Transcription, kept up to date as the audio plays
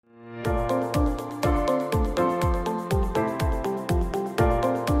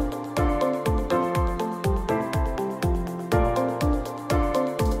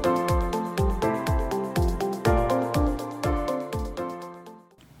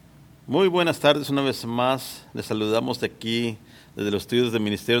Muy buenas tardes, una vez más. Les saludamos de aquí, desde los estudios del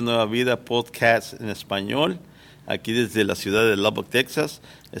Ministerio Nueva Vida, podcast en español, aquí desde la ciudad de Lubbock, Texas.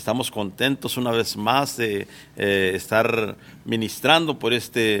 Estamos contentos una vez más de estar ministrando por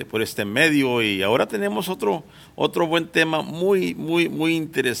este medio, y ahora tenemos otro buen tema muy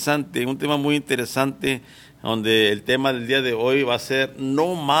interesante, un tema muy interesante, donde el tema del día de hoy va a ser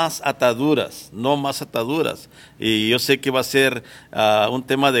no más ataduras. Y yo sé que va a ser un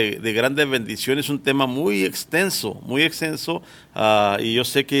tema de grandes bendiciones, un tema muy extenso, y yo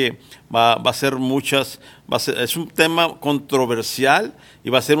sé que va a ser es un tema controversial, y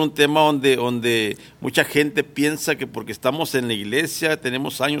va a ser un tema donde mucha gente piensa que porque estamos en la iglesia,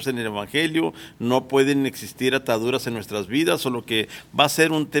 tenemos años en el evangelio, no pueden existir ataduras en nuestras vidas, o lo que va a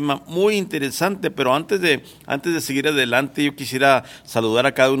ser un tema muy interesante. Pero antes de seguir adelante, yo quisiera saludar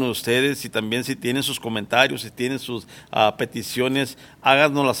a cada uno de ustedes, y también si tienen sus comentarios, si tienen sus peticiones,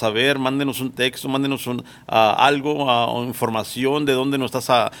 háganoslas saber, mándenos un texto, mándenos algo, o información de dónde nos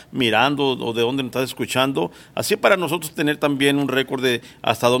estás mirando o de dónde nos estás escuchando, así para nosotros tener también un récord de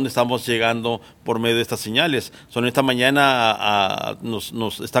hasta dónde estamos llegando por medio de estas señales. Esta mañana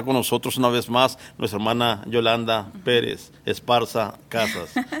nos está con nosotros una vez más nuestra hermana Yolanda Pérez Esparza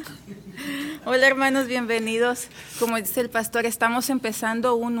Casas. Hola hermanos, bienvenidos. Como dice el pastor, estamos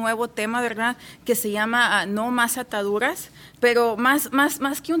empezando un nuevo tema, ¿verdad? Que se llama No más ataduras, pero más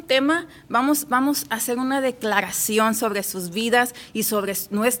que un tema, vamos a hacer una declaración sobre sus vidas y sobre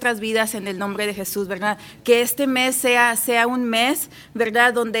nuestras vidas en el nombre de Jesús, ¿verdad? Que este mes sea un mes,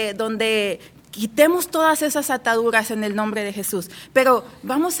 ¿verdad? Donde quitemos todas esas ataduras en el nombre de Jesús. Pero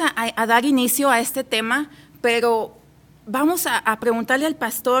vamos a dar inicio a este tema, pero vamos a preguntarle al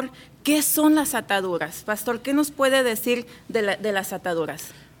pastor, ¿qué son las ataduras? Pastor, ¿qué nos puede decir de las ataduras?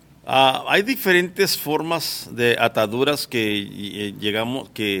 Hay diferentes formas de ataduras que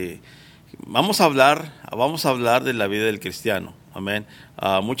vamos a hablar de la vida del cristiano. Amén.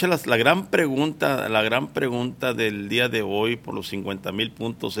 La gran pregunta del día de hoy por los 50,000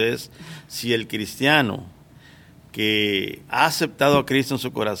 puntos es si el cristiano que ha aceptado a Cristo en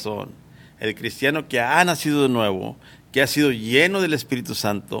su corazón, el cristiano que ha nacido de nuevo, que ha sido lleno del Espíritu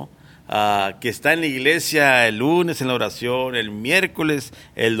Santo, que está en la iglesia el lunes en la oración, el miércoles,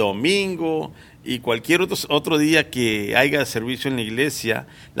 el domingo y cualquier otro día que haya servicio en la iglesia,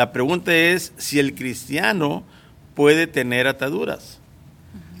 la pregunta es si el cristiano puede tener ataduras.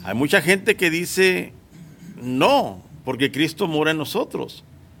 Uh-huh. Hay mucha gente que dice no, porque Cristo mora en nosotros.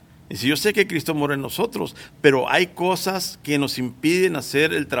 Y si yo sé que Cristo mora en nosotros, pero hay cosas que nos impiden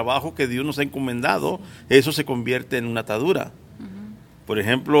hacer el trabajo que Dios nos ha encomendado, eso se convierte en una atadura. Por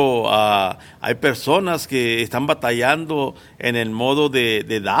ejemplo, hay personas que están batallando en el modo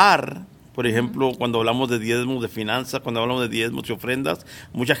de dar. Por ejemplo, cuando hablamos de diezmos, de finanzas, cuando hablamos de diezmos y ofrendas,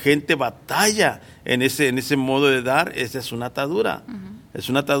 mucha gente batalla en ese modo de dar. Esa es una atadura. Es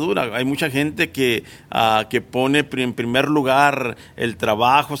una atadura. Hay mucha gente que pone en primer lugar el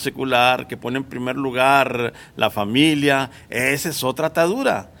trabajo secular, que pone en primer lugar la familia. Esa es otra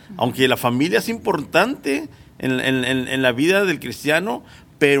atadura. Aunque la familia es importante en la vida del cristiano,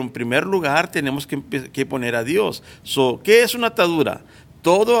 pero en primer lugar tenemos que poner a Dios. ¿Qué es una atadura?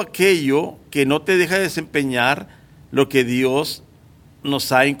 Todo aquello que no te deja desempeñar lo que Dios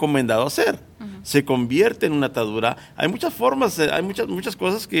nos ha encomendado hacer. Uh-huh. Se convierte en una atadura. Hay muchas formas, hay muchas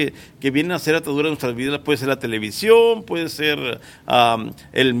cosas que vienen a ser ataduras en nuestras vidas. Puede ser la televisión, puede ser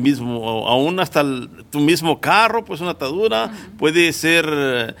el mismo, aún hasta tu mismo carro, pues una atadura. Uh-huh. Puede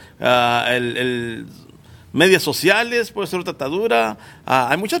ser el medias sociales, puede ser otra atadura.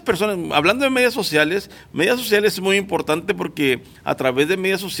 Hay muchas personas, hablando de medias sociales es muy importante porque a través de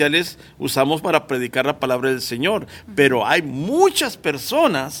medias sociales usamos para predicar la palabra del Señor. Pero hay muchas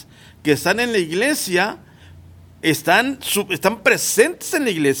personas que están en la iglesia, están presentes en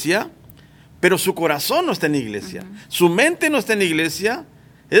la iglesia, pero su corazón no está en la iglesia. Uh-huh. Su mente no está en la iglesia.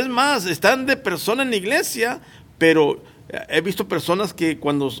 Es más, están de persona en la iglesia, pero he visto personas que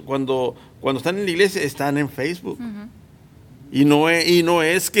cuando están en la iglesia están en Facebook. Uh-huh. Y no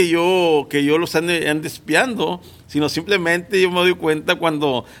es que yo los ande espiando, sino simplemente yo me doy cuenta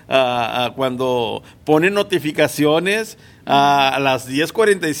cuando ponen notificaciones a las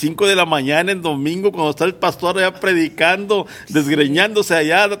 10:45 de la mañana en domingo, cuando está el pastor allá predicando, desgreñándose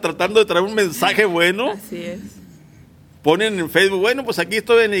allá, tratando de traer un mensaje bueno. Así es. Ponen en Facebook, bueno, pues aquí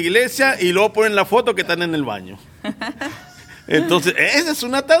estoy en la iglesia, y luego ponen la foto que están en el baño. Entonces, esa es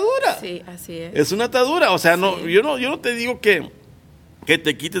una atadura. Sí, así es. Es una atadura. O sea, sí. yo no te digo que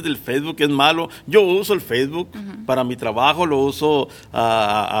te quites del Facebook, que es malo. Yo uso el Facebook para mi trabajo, lo uso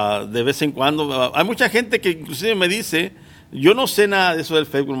de vez en cuando. Hay mucha gente que inclusive me dice, Yo no sé nada de eso del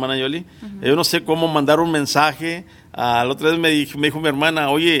Facebook, hermana Yoli. Yo no sé cómo mandar un mensaje. La otra vez me dijo mi hermana,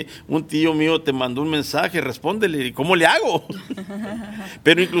 oye, un tío mío te mandó un mensaje, respóndele. ¿Y cómo le hago?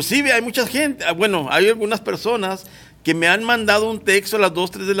 Pero inclusive hay mucha gente, hay algunas personas que me han mandado un texto a las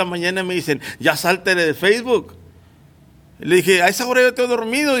 2, 3 de la mañana y me dicen, ya sáltale de Facebook. Le dije, a esa hora yo estoy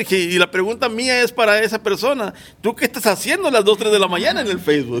dormido. Dije, y la pregunta mía es para esa persona, ¿tú qué estás haciendo a las 2, 3 de la mañana en el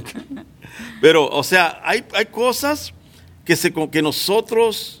Facebook? Pero, o sea, hay cosas que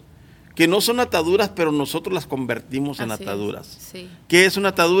nosotros, que no son ataduras, pero nosotros las convertimos en ataduras. Sí. ¿Qué es una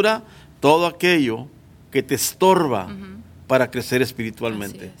atadura? Todo aquello que te estorba para crecer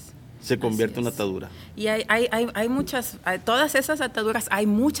espiritualmente. Se convierte en una atadura. Y hay muchas, todas esas ataduras, hay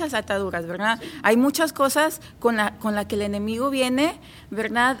muchas ataduras, ¿verdad? Hay muchas cosas con la que el enemigo viene,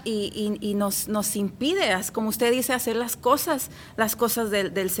 ¿verdad? Y nos impide, como usted dice, hacer las cosas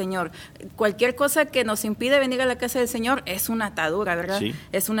del Señor. Cualquier cosa que nos impide venir a la casa del Señor es una atadura, ¿verdad? Sí.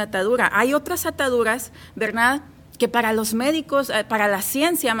 Es una atadura. Hay otras ataduras, ¿verdad?, que para los médicos, para la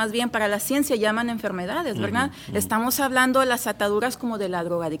ciencia llaman enfermedades, ¿verdad? Estamos hablando de las ataduras como de la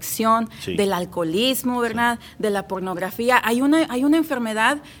drogadicción, del alcoholismo, ¿verdad? De la pornografía. Hay una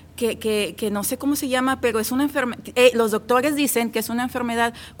enfermedad que no sé cómo se llama, pero es una enfermedad. Los doctores dicen que es una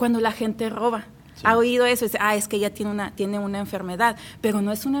enfermedad cuando la gente roba. Sí. ¿Ha oído eso? Es que ella tiene una enfermedad, pero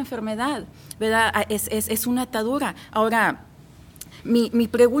no es una enfermedad, ¿verdad? Es una atadura. Ahora, mi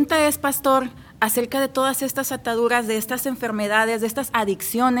pregunta es, pastor, acerca de todas estas ataduras, de estas enfermedades, de estas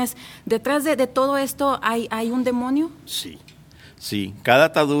adicciones, detrás de todo esto hay un demonio. Sí, cada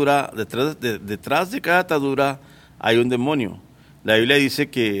atadura, detrás de cada atadura hay un demonio. La Biblia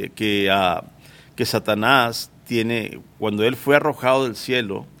dice que Satanás cuando él fue arrojado del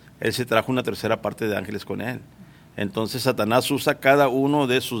cielo, él se trajo una tercera parte de ángeles con él. Entonces Satanás usa cada uno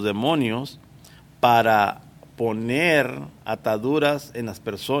de sus demonios para poner ataduras en las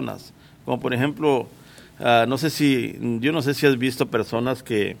personas. Como por ejemplo, yo no sé si has visto personas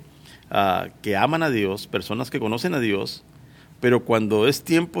que aman a Dios, personas que conocen a Dios, pero cuando es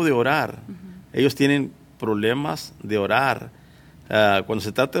tiempo de orar, ellos tienen problemas de orar. Cuando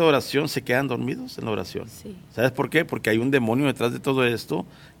se trata de oración, se quedan dormidos en la oración. Sí. ¿Sabes por qué? Porque hay un demonio detrás de todo esto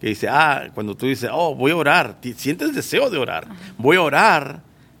que dice, cuando tú dices, voy a orar, sientes el deseo de orar, voy a orar,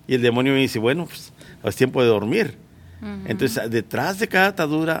 y el demonio me dice, bueno, pues es tiempo de dormir. Entonces, detrás de cada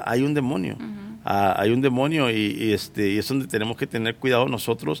atadura hay un demonio. Hay un demonio y es donde tenemos que tener cuidado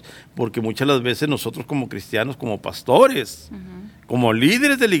nosotros, porque muchas de las veces nosotros como cristianos, como pastores, como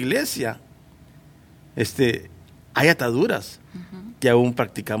líderes de la iglesia, hay ataduras que aún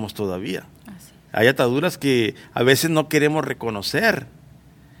practicamos todavía. Hay ataduras que a veces no queremos reconocer.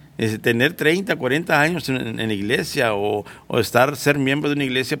 Tener 30, 40 años en la iglesia o ser miembro de una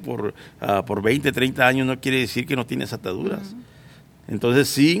iglesia por 20, 30 años no quiere decir que no tienes ataduras. Entonces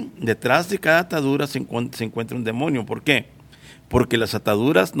sí, detrás de cada atadura se encuentra un demonio. ¿Por qué? Porque las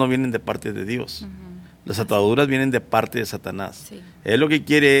ataduras no vienen de parte de Dios. Las ataduras vienen de parte de Satanás. Sí. Él lo que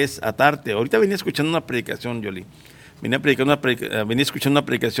quiere es atarte. Ahorita venía escuchando una predicación, Yoli. Venía escuchando una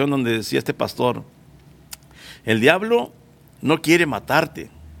predicación donde decía este pastor, el diablo no quiere matarte.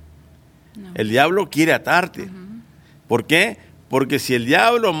 No. El diablo quiere atarte. ¿Por qué? Porque si el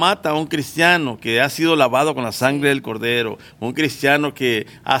diablo mata a un cristiano que ha sido lavado con la sangre del Cordero, un cristiano que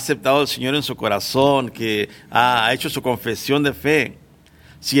ha aceptado al Señor en su corazón, que ha hecho su confesión de fe,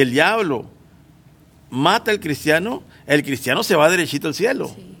 si el diablo mata al cristiano, el cristiano se va derechito al cielo.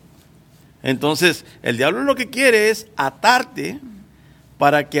 Sí. Entonces, el diablo lo que quiere es atarte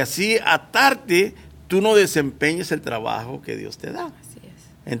para que así atarte tú no desempeñes el trabajo que Dios te da. Así es.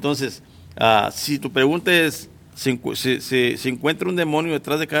 Entonces, si tu pregunta es, ¿se encuentra un demonio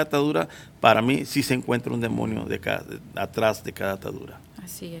detrás de cada atadura? Para mí sí se encuentra un demonio atrás de cada atadura.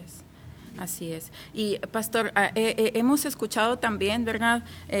 Así es. Así es. Y pastor, hemos escuchado también, ¿verdad?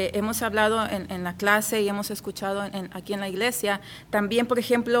 Hemos hablado en la clase y hemos escuchado aquí en la iglesia, también, por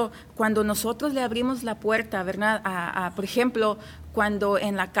ejemplo, cuando nosotros le abrimos la puerta, ¿verdad? Por ejemplo, cuando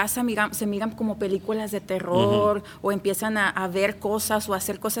en la casa se miran como películas de terror o empiezan a ver cosas o a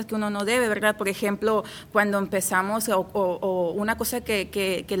hacer cosas que uno no debe, ¿verdad? Por ejemplo, cuando empezamos o una cosa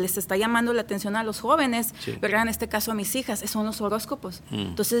que les está llamando la atención a los jóvenes, sí, ¿verdad? En este caso a mis hijas, son los horóscopos.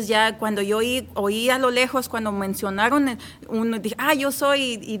 Entonces ya cuando yo oí a lo lejos, cuando mencionaron dije, yo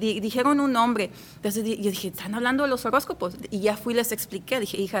soy, y dijeron un nombre. Entonces yo dije, ¿están hablando de los horóscopos? Y ya fui y les expliqué,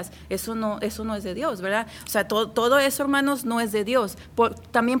 dije, hijas, eso no es de Dios, ¿verdad? O sea, todo eso, hermanos, no es de Dios.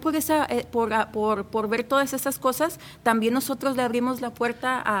 También por ver todas esas cosas, también nosotros le abrimos la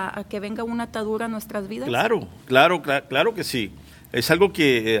puerta a que venga una atadura a nuestras vidas. Claro que sí. es algo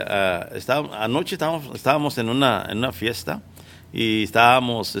que anoche estábamos en una fiesta y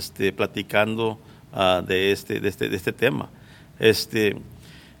estábamos platicando de este tema.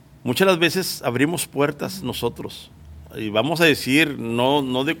 Muchas las veces abrimos puertas nosotros, y vamos a decir,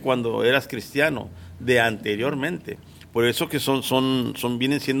 no de cuando eras cristiano, de anteriormente. Por eso que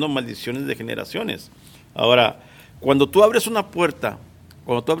vienen siendo maldiciones de generaciones. Ahora, cuando tú abres una puerta,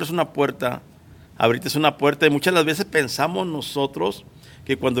 abriste una puerta, y muchas las veces pensamos nosotros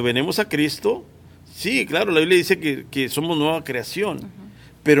que cuando venimos a Cristo, sí, claro, la Biblia dice que somos nueva creación,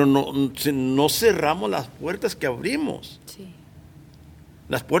 pero no cerramos las puertas que abrimos. Sí.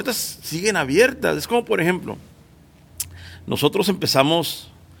 Las puertas siguen abiertas. Es como, por ejemplo, nosotros empezamos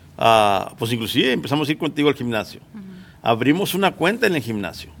pues inclusive empezamos a ir contigo al gimnasio. Abrimos una cuenta en el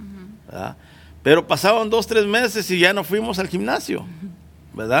gimnasio, ¿verdad? Pero pasaban 2-3 meses y ya no fuimos al gimnasio,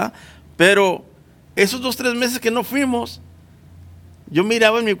 ¿verdad? Pero esos 2-3 meses que no fuimos, yo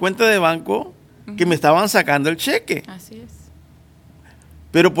miraba en mi cuenta de banco que me estaban sacando el cheque. Así es.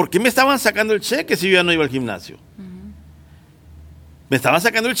 Pero ¿por qué me estaban sacando el cheque si yo ya no iba al gimnasio? Me estaban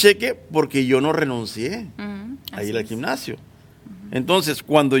sacando el cheque porque yo no renuncié a ir al gimnasio. Entonces,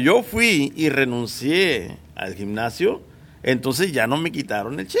 cuando yo fui y renuncié al gimnasio, entonces ya no me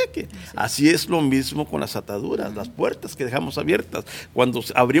quitaron el cheque. Así es lo mismo con las ataduras, las puertas que dejamos abiertas. Cuando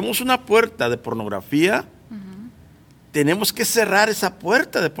abrimos una puerta de pornografía, tenemos que cerrar esa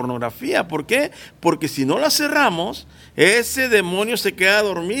puerta de pornografía. ¿Por qué? Porque si no la cerramos, ese demonio se queda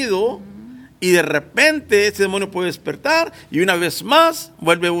dormido y de repente ese demonio puede despertar y una vez más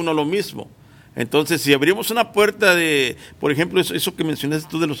vuelve uno lo mismo. Entonces, si abrimos una puerta de, por ejemplo, eso que mencionaste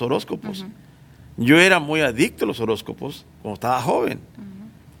tú de los horóscopos. Yo era muy adicto a los horóscopos cuando estaba joven.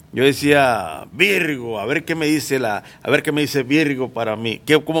 Yo decía, Virgo, a ver qué me dice Virgo para mí,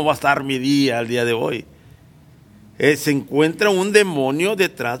 cómo va a estar mi día al día de hoy. Se encuentra un demonio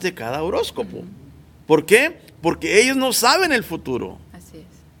detrás de cada horóscopo. ¿Por qué? Porque ellos no saben el futuro. Así es.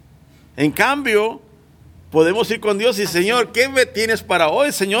 En cambio, podemos ir con Dios y, Señor, ¿qué me tienes para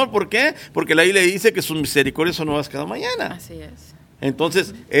hoy, Señor? ¿Por qué? Porque la Biblia dice que sus misericordias son nuevas cada mañana. Así es.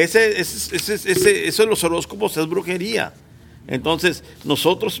 Entonces, eso de los horóscopos es brujería. Entonces,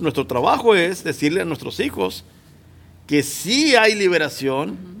 nuestro trabajo es decirle a nuestros hijos que sí hay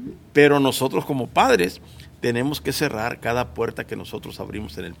liberación, pero nosotros como padres tenemos que cerrar cada puerta que nosotros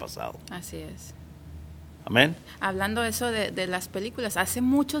abrimos en el pasado. Así es. Amén. Hablando eso de las películas, hace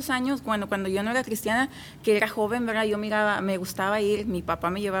muchos años, cuando yo no era cristiana, que era joven, ¿verdad? Yo me gustaba ir, mi papá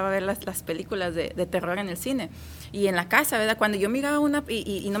me llevaba a ver las películas de terror en el cine y en la casa, ¿verdad? Cuando yo miraba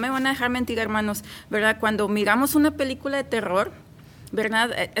y no me van a dejar mentir, hermanos, ¿verdad? Cuando miramos una película de terror,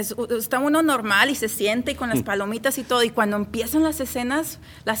 ¿verdad? Está uno normal y se siente y con las palomitas y todo, y cuando empiezan las escenas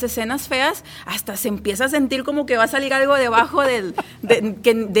feas, hasta se empieza a sentir como que va a salir algo debajo del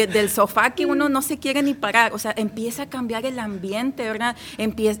sofá que uno no se quiere ni parar. O sea, empieza a cambiar el ambiente, ¿verdad?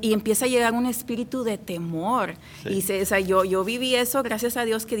 Y empieza a llegar un espíritu de temor. Sí. Y yo viví eso, gracias a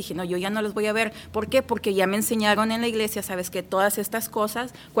Dios, que dije, no, yo ya no los voy a ver. ¿Por qué? Porque ya me enseñaron en la iglesia, sabes que todas estas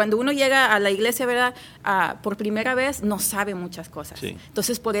cosas, cuando uno llega a la iglesia, ¿verdad? Por primera vez, no sabe muchas cosas. Sí.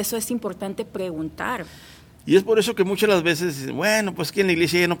 Entonces, por eso es importante preguntar. Y es por eso que muchas las veces dicen, bueno, pues que en la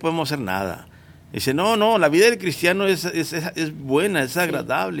iglesia ya no podemos hacer nada. Dice, no, la vida del cristiano es buena, es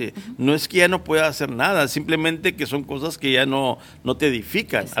agradable. No es que ya no pueda hacer nada, simplemente que son cosas que ya no te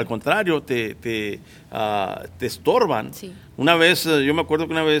edifican. Al contrario, te estorban. Sí. Una vez, yo me acuerdo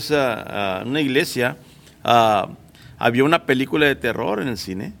que una vez en una iglesia había una película de terror en el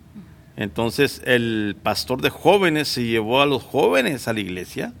cine. Entonces el pastor de jóvenes se llevó a los jóvenes a la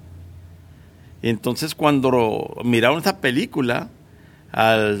iglesia. Y entonces cuando miraron esta película,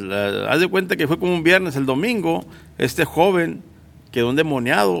 haz de cuenta que fue como un viernes, el domingo, este joven quedó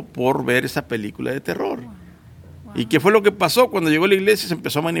endemoniado por ver esa película de terror. Wow. ¿Y qué fue lo que pasó? Cuando llegó a la iglesia se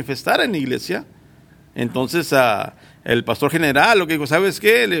empezó a manifestar en la iglesia. Entonces el pastor general lo que dijo, ¿sabes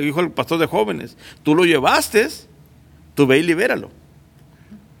qué? Le dijo al pastor de jóvenes, tú lo llevaste, tú ve y libéralo.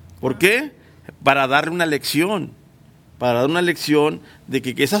 ¿Por qué? Para darle una lección, de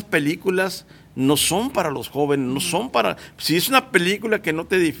que esas películas no son para los jóvenes, no son para... Si es una película que no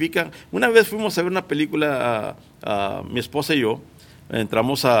te edifica... Una vez fuimos a ver una película, mi esposa y yo,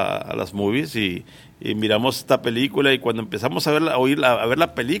 entramos a las movies y miramos esta película, y cuando empezamos a ver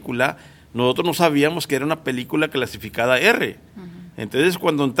la película, nosotros no sabíamos que era una película clasificada R. Entonces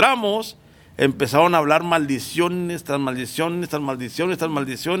cuando entramos, empezaron a hablar maldiciones tras maldiciones, tras maldiciones, tras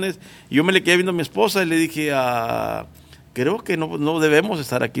maldiciones. Y yo me le quedé viendo a mi esposa y le dije, creo que no debemos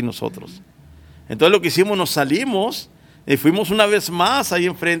estar aquí nosotros. Entonces lo que hicimos, nos salimos y fuimos una vez más ahí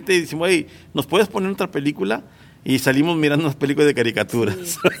enfrente y decimos, hey, ¿nos puedes poner otra película? y salimos mirando unas películas de caricaturas.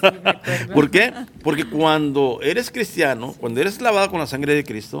 Sí, me acuerdo. ¿Por qué? Porque cuando eres cristiano, cuando eres lavado con la sangre de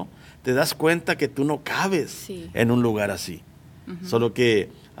Cristo, te das cuenta que tú no cabes en un lugar así. Solo que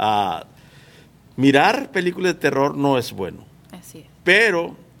mirar películas de terror no es bueno. Así es.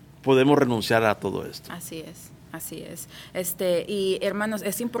 Pero podemos renunciar a todo esto. Así es. Así es. Y hermanos,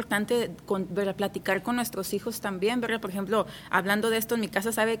 es importante platicar con nuestros hijos también, ¿verdad? Por ejemplo, hablando de esto, en mi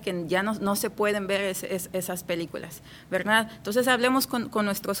casa sabe que ya no se pueden ver esas películas, ¿verdad? Entonces hablemos con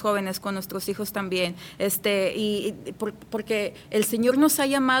nuestros jóvenes, con nuestros hijos también, porque el Señor nos ha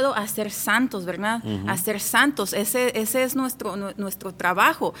llamado a ser santos, ¿verdad? A ser santos. Ese es nuestro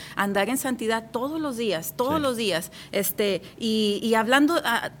trabajo, andar en santidad todos los días. Y hablando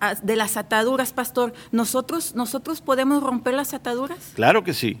de las ataduras, pastor, ¿nosotros podemos romper las ataduras? Claro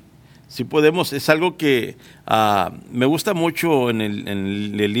que sí, sí podemos. Es algo que me gusta mucho en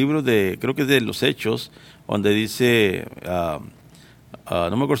el libro creo que es de los Hechos, donde dice, no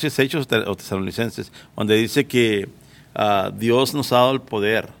me acuerdo si es Hechos o Tesalonicenses, donde dice que Dios nos ha dado el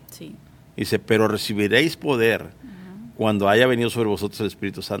poder. Sí. Dice, pero recibiréis poder cuando haya venido sobre vosotros el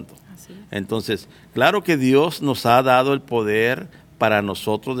Espíritu Santo. Así es. Entonces, claro que Dios nos ha dado el poder para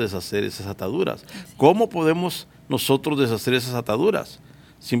nosotros deshacer esas ataduras. ¿Cómo podemos nosotros deshacer esas ataduras?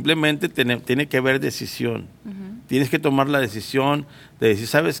 Simplemente tiene que haber decisión. Tienes que tomar la decisión de decir,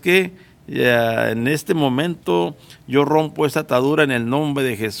 ¿sabes qué? Ya, en este momento yo rompo esta atadura en el nombre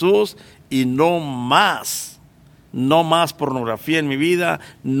de Jesús y no más pornografía en mi vida,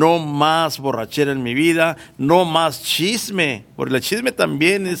 no más borrachera en mi vida, no más chisme, porque el chisme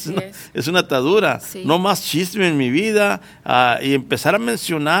también es una atadura. Sí. No más chisme en mi vida, y empezar a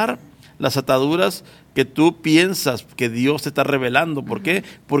mencionar las ataduras que tú piensas que Dios te está revelando. ¿Por qué?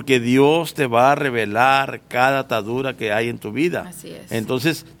 Porque Dios te va a revelar cada atadura que hay en tu vida. Así es.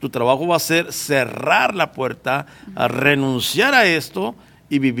 Entonces, tu trabajo va a ser cerrar la puerta, a renunciar a esto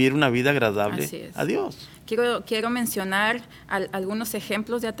y vivir una vida agradable a Dios. Quiero mencionar algunos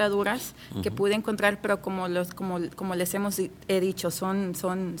ejemplos de ataduras que pude encontrar, pero como les he dicho, son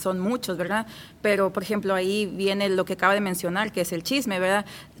muchos, ¿verdad? Pero, por ejemplo, ahí viene lo que acaba de mencionar, que es el chisme, ¿verdad?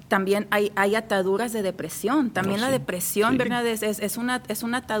 También hay ataduras de depresión. También la depresión, ¿verdad? Es una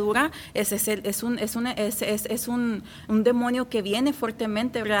atadura, es un demonio que viene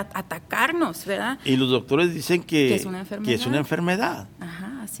fuertemente, ¿verdad? A atacarnos, ¿verdad? Y los doctores dicen que es una enfermedad.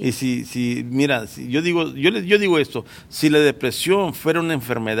 Ajá, así. Y mira, yo digo esto, si la depresión fuera una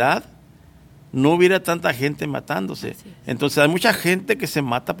enfermedad, no hubiera tanta gente matándose. Entonces hay mucha gente que se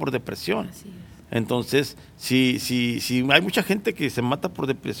mata por depresión. Así es. Entonces, si hay mucha gente que se mata por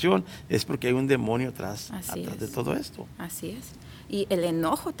depresión, es porque hay un demonio atrás de todo esto. Así es. Y el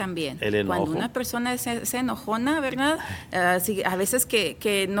enojo también. Cuando una persona se enojona, ¿verdad? A veces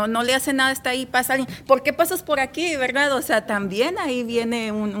que no le hace nada, está ahí, pasa alguien. ¿Por qué pasas por aquí, verdad? O sea, también ahí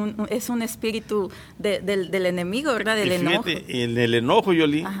viene es un espíritu del enemigo, ¿verdad? Del enojo. Fíjate, en el enojo,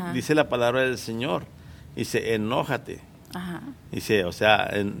 Yoli, dice la palabra del Señor. Dice, enójate. Ajá. Dice, o sea,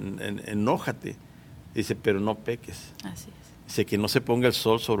 enójate. Dice, pero no peques. Así es. Dice, que no se ponga el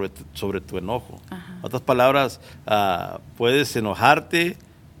sol sobre tu enojo. Ajá. En otras palabras, puedes enojarte,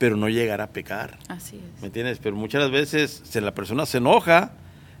 pero no llegar a pecar. Así es. ¿Me entiendes? Pero muchas veces la persona se enoja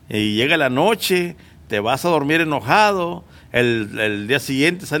y llega la noche, te vas a dormir enojado, el día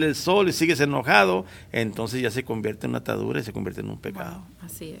siguiente sale el sol y sigues enojado, entonces ya se convierte en una atadura y se convierte en un pecado. Wow,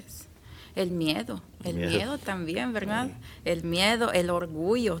 así es. El miedo también, ¿verdad? Sí. El miedo, el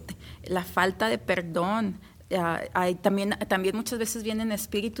orgullo, la falta de perdón. También muchas veces vienen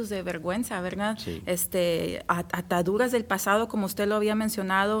espíritus de vergüenza, ¿verdad? Sí. Ataduras del pasado, como usted lo había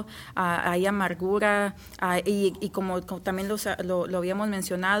mencionado, hay amargura, y como también lo habíamos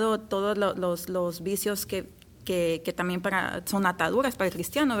mencionado, todos los vicios que también son ataduras para el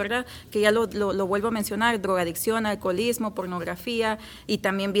cristiano, ¿verdad? Que ya lo vuelvo a mencionar, drogadicción, alcoholismo, pornografía, y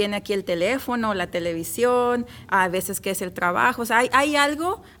también viene aquí el teléfono, la televisión, a veces que es el trabajo. O sea, hay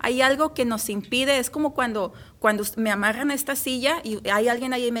algo que nos impide. Es como cuando me amarran a esta silla y hay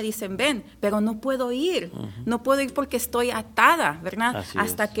alguien ahí y me dicen, ven, pero no puedo ir. No puedo ir porque estoy atada, ¿verdad?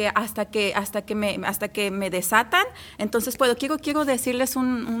 Hasta que me desatan, entonces puedo. Quiero decirles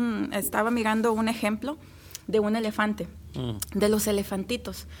estaba mirando un ejemplo de un elefante, de los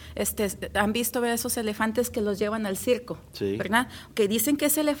elefantitos. ¿Han visto esos elefantes que los llevan al circo? Sí. ¿Verdad? Que dicen que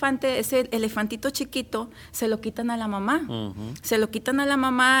ese elefantito chiquito, se lo quitan a la mamá. Se lo quitan a la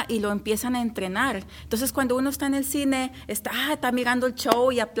mamá y lo empiezan a entrenar. Entonces, cuando uno está en el cine, está mirando el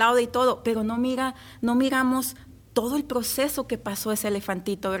show y aplaude y todo, pero no miramos todo el proceso que pasó ese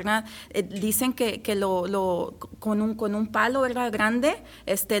elefantito, ¿verdad? Dicen que con un palo, ¿verdad? Grande,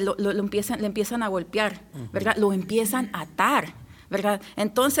 le empiezan a golpear, ¿verdad? Lo empiezan a atar, ¿verdad?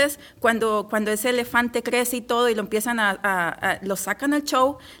 Entonces, cuando ese elefante crece y todo y lo empiezan lo sacan al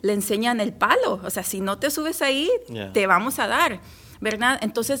show, le enseñan el palo. O sea, si no te subes ahí, te vamos a dar, ¿verdad?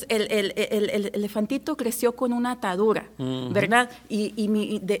 Entonces, el elefantito creció con una atadura, ¿verdad?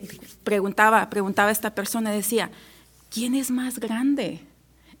 Y preguntaba a esta persona, decía, ¿quién es más grande?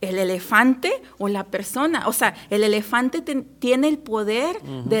 ¿El elefante o la persona? O sea, el elefante tiene el poder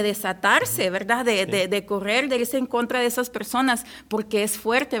de desatarse, ¿verdad? De correr, de irse en contra de esas personas, porque es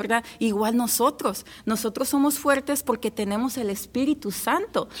fuerte, ¿verdad? Igual nosotros somos fuertes porque tenemos el Espíritu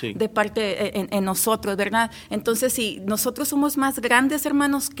Santo de parte en nosotros, ¿verdad? Entonces, sí, nosotros somos más grandes,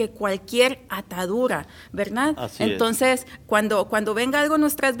 hermanos, que cualquier atadura, ¿verdad? Entonces, cuando venga algo en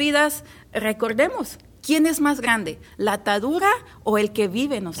nuestras vidas, recordemos, ¿quién es más grande, la atadura o el que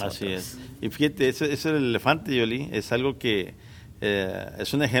vive en nosotros? Así es. Y fíjate, ese elefante, Yoli, es algo que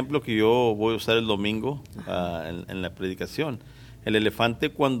es un ejemplo que yo voy a usar el domingo en la predicación. El elefante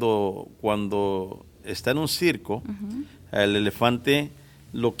cuando está en un circo, el elefante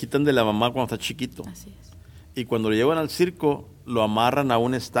lo quitan de la mamá cuando está chiquito. Así es. Y cuando lo llevan al circo, lo amarran a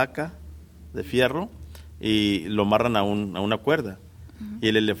una estaca de fierro y lo amarran a una cuerda. Y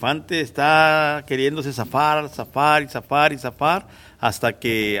el elefante está queriéndose zafar, hasta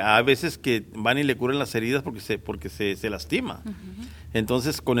que a veces que van y le curan las heridas porque se lastima.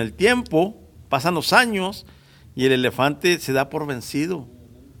 Entonces, con el tiempo, pasan los años y el elefante se da por vencido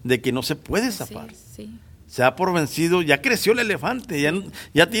de que no se puede zafar. Se da por vencido, ya creció el elefante,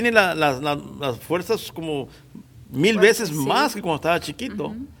 ya tiene las fuerzas como 1000 veces más que cuando estaba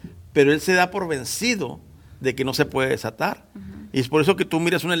chiquito, pero él se da por vencido de que no se puede desatar. Y es por eso que tú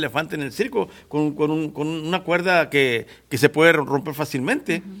miras un elefante en el circo con una cuerda que se puede romper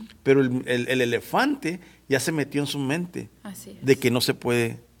fácilmente, pero el elefante ya se metió en su mente de que no se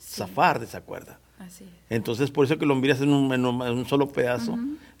puede zafar de esa cuerda. Entonces, por eso que lo miras en un solo pedazo,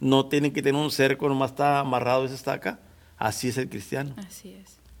 no tiene que tener un cerco, nomás está amarrado esa estaca. Así es el cristiano. Así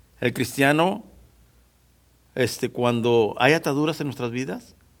es. El cristiano, cuando hay ataduras en nuestras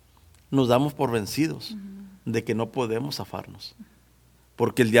vidas, nos damos por vencidos de que no podemos zafarnos,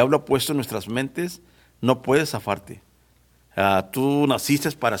 porque el diablo ha puesto en nuestras mentes, no puedes zafarte. Tú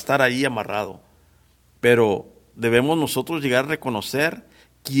naciste para estar ahí amarrado, pero debemos nosotros llegar a reconocer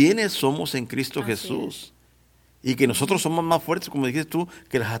quiénes somos en Cristo Jesús y que nosotros somos más fuertes, como dijiste tú,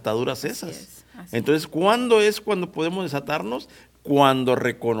 que las ataduras esas. Entonces, ¿cuándo podemos desatarnos? Cuando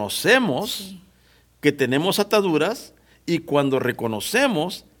reconocemos que tenemos ataduras y cuando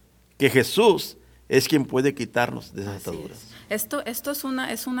reconocemos que Jesús es quien puede quitarnos de esas ataduras. Esto es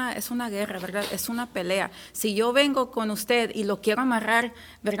una guerra, ¿verdad? Es una pelea. Si yo vengo con usted y lo quiero amarrar,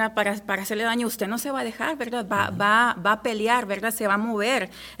 ¿verdad? Para hacerle daño, usted no se va a dejar, ¿verdad? Va a pelear, ¿verdad? Se va a mover.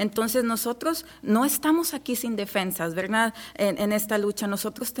 Entonces nosotros no estamos aquí sin defensas, ¿verdad? En esta lucha.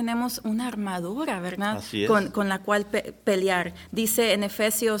 Nosotros tenemos una armadura, ¿verdad? Así es. Con la cual pelear. Dice en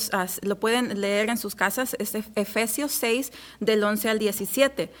Efesios, lo pueden leer en sus casas, es Efesios 6, del 11 al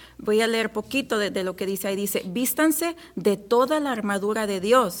 17. Voy a leer poquito de lo que dice ahí. Dice, vístanse de toda la armadura de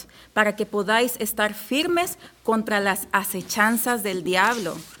Dios para que podáis estar firmes contra las acechanzas del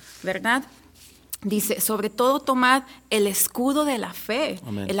diablo, ¿verdad? Dice, sobre todo tomad el escudo de la fe.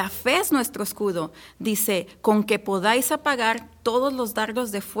 Amén. La fe es nuestro escudo. Dice, con que podáis apagar todos los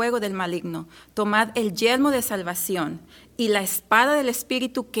dardos de fuego del maligno. Tomad el yelmo de salvación y la espada del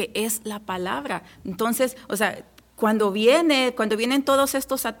Espíritu, que es la palabra. Entonces, o sea, cuando vienen todos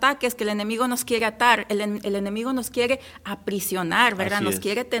estos ataques que el enemigo nos quiere atar, el enemigo nos quiere aprisionar, ¿verdad? Nos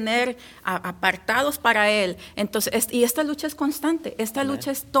quiere tener apartados para él. Entonces, y esta lucha es constante, esta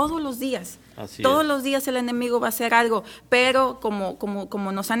lucha es todos los días. Todos los días el enemigo va a hacer algo, pero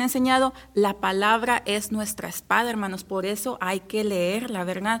como nos han enseñado, la palabra es nuestra espada, hermanos, por eso hay que leerla,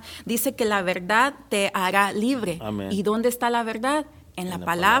 ¿verdad? Dice que la verdad te hará libre. Amén. ¿Y dónde está la verdad? En la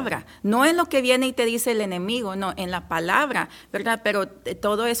palabra, no en lo que viene y te dice el enemigo, no, en la palabra, ¿verdad? Pero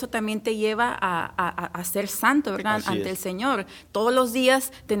todo eso también te lleva a ser santo, ¿verdad? Ante el Señor. Todos los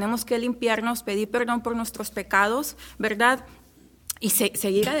días tenemos que limpiarnos, pedir perdón por nuestros pecados, ¿verdad? Y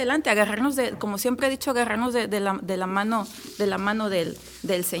seguir adelante, agarrarnos como siempre he dicho, agarrarnos de la mano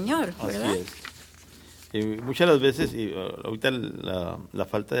del Señor, ¿verdad? Así es. Y muchas de las veces, y ahorita la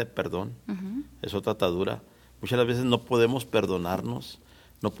falta de perdón es otra atadura. Muchas de las veces no podemos perdonarnos,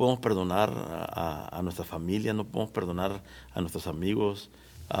 no podemos perdonar a nuestra familia, no podemos perdonar a nuestros amigos,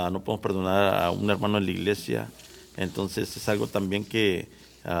 no podemos perdonar a un hermano en la iglesia. Entonces es algo también que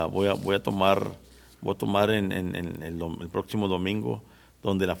voy a tomar voy a tomar en el próximo domingo,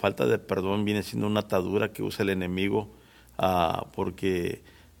 donde la falta de perdón viene siendo una atadura que usa el enemigo, porque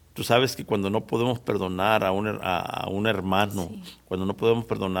tú sabes que cuando no podemos perdonar a un hermano, sí, cuando no podemos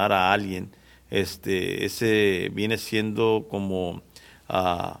perdonar a alguien, ese viene siendo como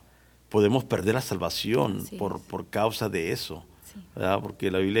podemos perder la salvación por causa de eso, ¿verdad? Porque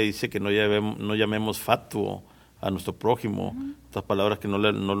la Biblia dice que no llamemos fatuo a nuestro prójimo, estas palabras que no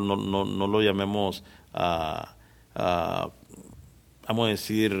lo llamemos vamos a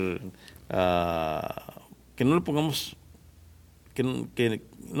decir que no le pongamos que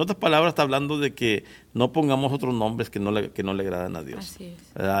en otras palabras está hablando de que no pongamos otros nombres que no le agradan a Dios. Así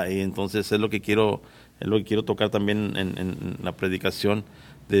es. ¿Verdad? Y entonces es lo que quiero tocar también en la predicación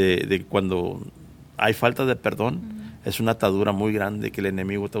de cuando hay falta de perdón. Es una atadura muy grande que el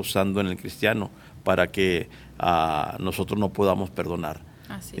enemigo está usando en el cristiano para que nosotros no podamos perdonar.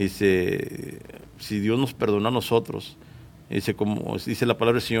 Así dice, si Dios nos perdona a nosotros, dice, como dice la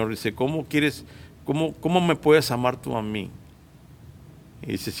palabra del Señor, dice, ¿cómo me puedes amar tú a mí?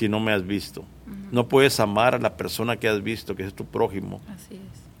 Y dice, si no me has visto. No puedes amar a la persona que has visto, que es tu prójimo. Así es.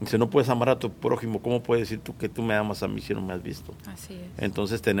 Dice, no puedes amar a tu prójimo. ¿Cómo puedes decir tú que tú me amas a mí si no me has visto? Así es.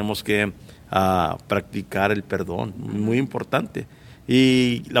 Entonces tenemos que practicar el perdón, muy importante.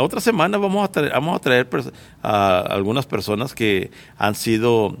 Y la otra semana vamos a traer a algunas personas que han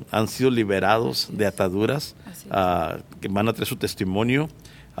sido liberados de ataduras, que van a traer su testimonio.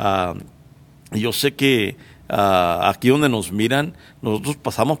 Y yo sé que aquí donde nos miran, nosotros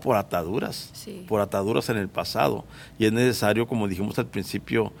pasamos por ataduras, por ataduras en el pasado, y es necesario, como dijimos al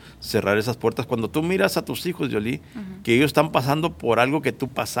principio, cerrar esas puertas. Cuando tú miras a tus hijos, Yoli, que ellos están pasando por algo que tú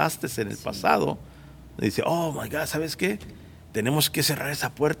pasaste en el pasado, dice, oh my God, ¿sabes qué? Tenemos que cerrar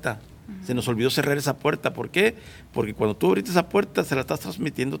esa puerta. Se nos olvidó cerrar esa puerta. ¿Por qué? Porque cuando tú abriste esa puerta, se la estás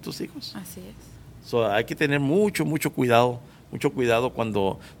transmitiendo a tus hijos. Así es. So, hay que tener mucho cuidado. Mucho cuidado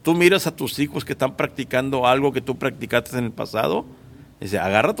cuando tú miras a tus hijos que están practicando algo que tú practicaste en el pasado. Dice,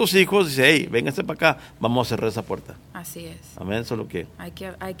 agarra a tus hijos y dice, hey, vénganse para acá, vamos a cerrar esa puerta. Así es. Amén, eso es lo que... Hay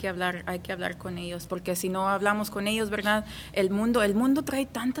que hablar con ellos, porque si no hablamos con ellos, ¿verdad? El mundo trae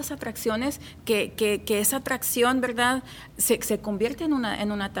tantas atracciones que esa atracción, ¿verdad? Se convierte en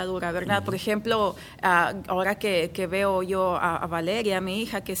una atadura, ¿verdad? Por ejemplo, ahora que veo yo a Valeria, mi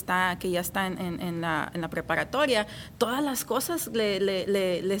hija, que ya está en la preparatoria, todas las cosas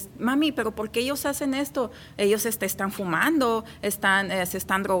mami, pero ¿por qué ellos hacen esto? Ellos están fumando, se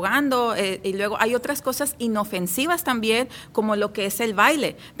están drogando, y luego hay otras cosas inofensivas también, como lo que es el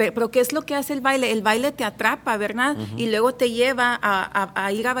baile. Pero ¿qué es lo que hace el baile? El baile te atrapa, ¿verdad? Y luego te lleva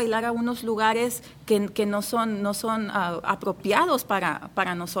a ir a bailar a unos lugares que no son apropiados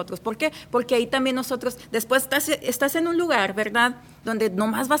para nosotros. ¿Por qué? Porque ahí también nosotros, después estás en un lugar, ¿verdad?, donde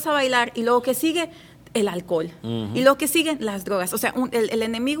nomás vas a bailar, y luego que sigue el alcohol, y lo que siguen las drogas. O sea, el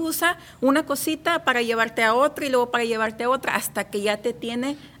enemigo usa una cosita para llevarte a otra y luego para llevarte a otra, hasta que ya te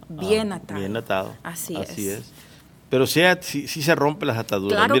tiene bien atado. Bien atado. Así es. Pero sí se rompen las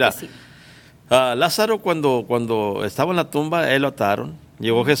ataduras. Claro. Mira, que sí. Lázaro, cuando estaba en la tumba, él lo ataron.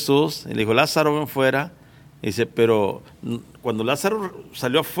 Llegó Jesús y le dijo, Lázaro, ven fuera. Y dice, pero cuando Lázaro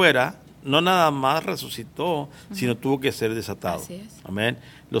salió afuera, no nada más resucitó, sino tuvo que ser desatado. Así es. Amén.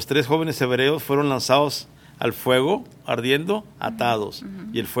 Los 3 jóvenes hebreos fueron lanzados al fuego ardiendo, atados.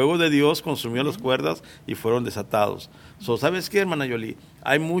 Y el fuego de Dios consumió las cuerdas y fueron desatados. ¿Sabes qué, hermana Yoli?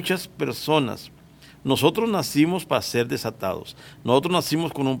 Hay muchas personas. Nosotros nacimos para ser desatados. Nosotros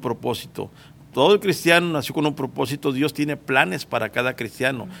nacimos con un propósito. Todo el cristiano nació con un propósito. Dios tiene planes para cada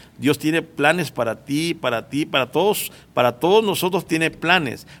cristiano. Dios tiene planes para ti, para todos nosotros tiene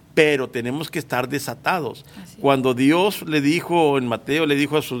planes, pero tenemos que estar desatados. Cuando Dios le dijo en Mateo, le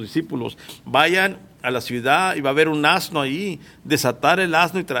dijo a sus discípulos, vayan a la ciudad y va a haber un asno ahí, desatar el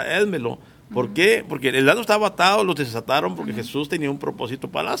asno y traédmelo. ¿Por qué? Porque el asno estaba atado, los desataron porque Jesús tenía un propósito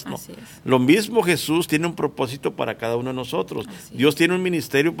para el asno. Lo mismo Jesús tiene un propósito para cada uno de nosotros. Dios tiene un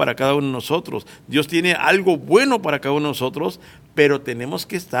ministerio para cada uno de nosotros. Dios tiene algo bueno para cada uno de nosotros, pero tenemos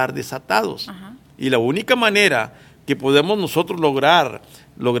que estar desatados. Y la única manera que podemos nosotros lograr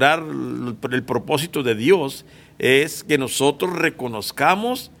el propósito de Dios es que nosotros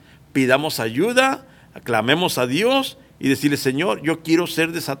reconozcamos, pidamos ayuda, aclamemos a Dios y decirle, Señor, yo quiero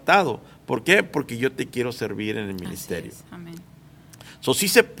ser desatado. ¿Por qué? Porque yo te quiero servir en el ministerio. Así es. Amén. Sí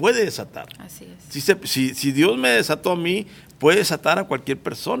se puede desatar. Así es. Si Dios me desató a mí, puede desatar a cualquier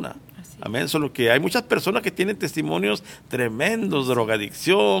persona. Amén. Solo que hay muchas personas que tienen testimonios tremendos,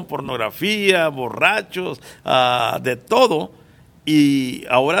 drogadicción, pornografía, borrachos, de todo. Y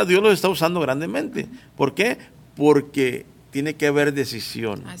ahora Dios los está usando grandemente. ¿Por qué? Porque tiene que haber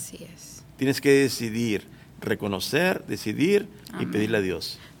decisión. Así es. tienes que decidir, reconocer, decidir y pedirle a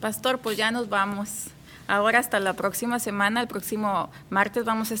Dios. Pastor, pues ya nos vamos. Ahora hasta la próxima semana, el próximo martes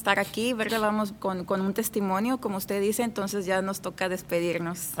vamos a estar aquí, ¿verdad? Vamos con un testimonio, como usted dice, entonces ya nos toca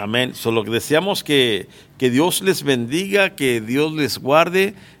despedirnos. Amén. Solo deseamos que Dios les bendiga, que Dios les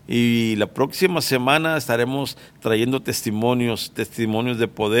guarde, y la próxima semana estaremos trayendo testimonios de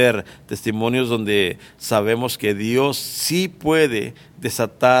poder, testimonios donde sabemos que Dios sí puede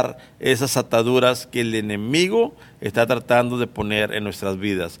desatar esas ataduras que el enemigo está tratando de poner en nuestras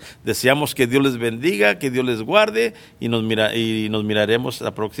vidas. Deseamos que Dios les bendiga, que Dios les guarde, y nos miraremos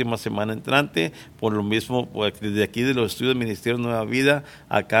la próxima semana entrante, por lo mismo desde aquí de los estudios del Ministerio Nueva Vida,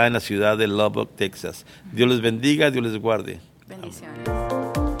 acá en la ciudad de Lubbock, Texas. Dios les bendiga, Dios les guarde. Bendiciones.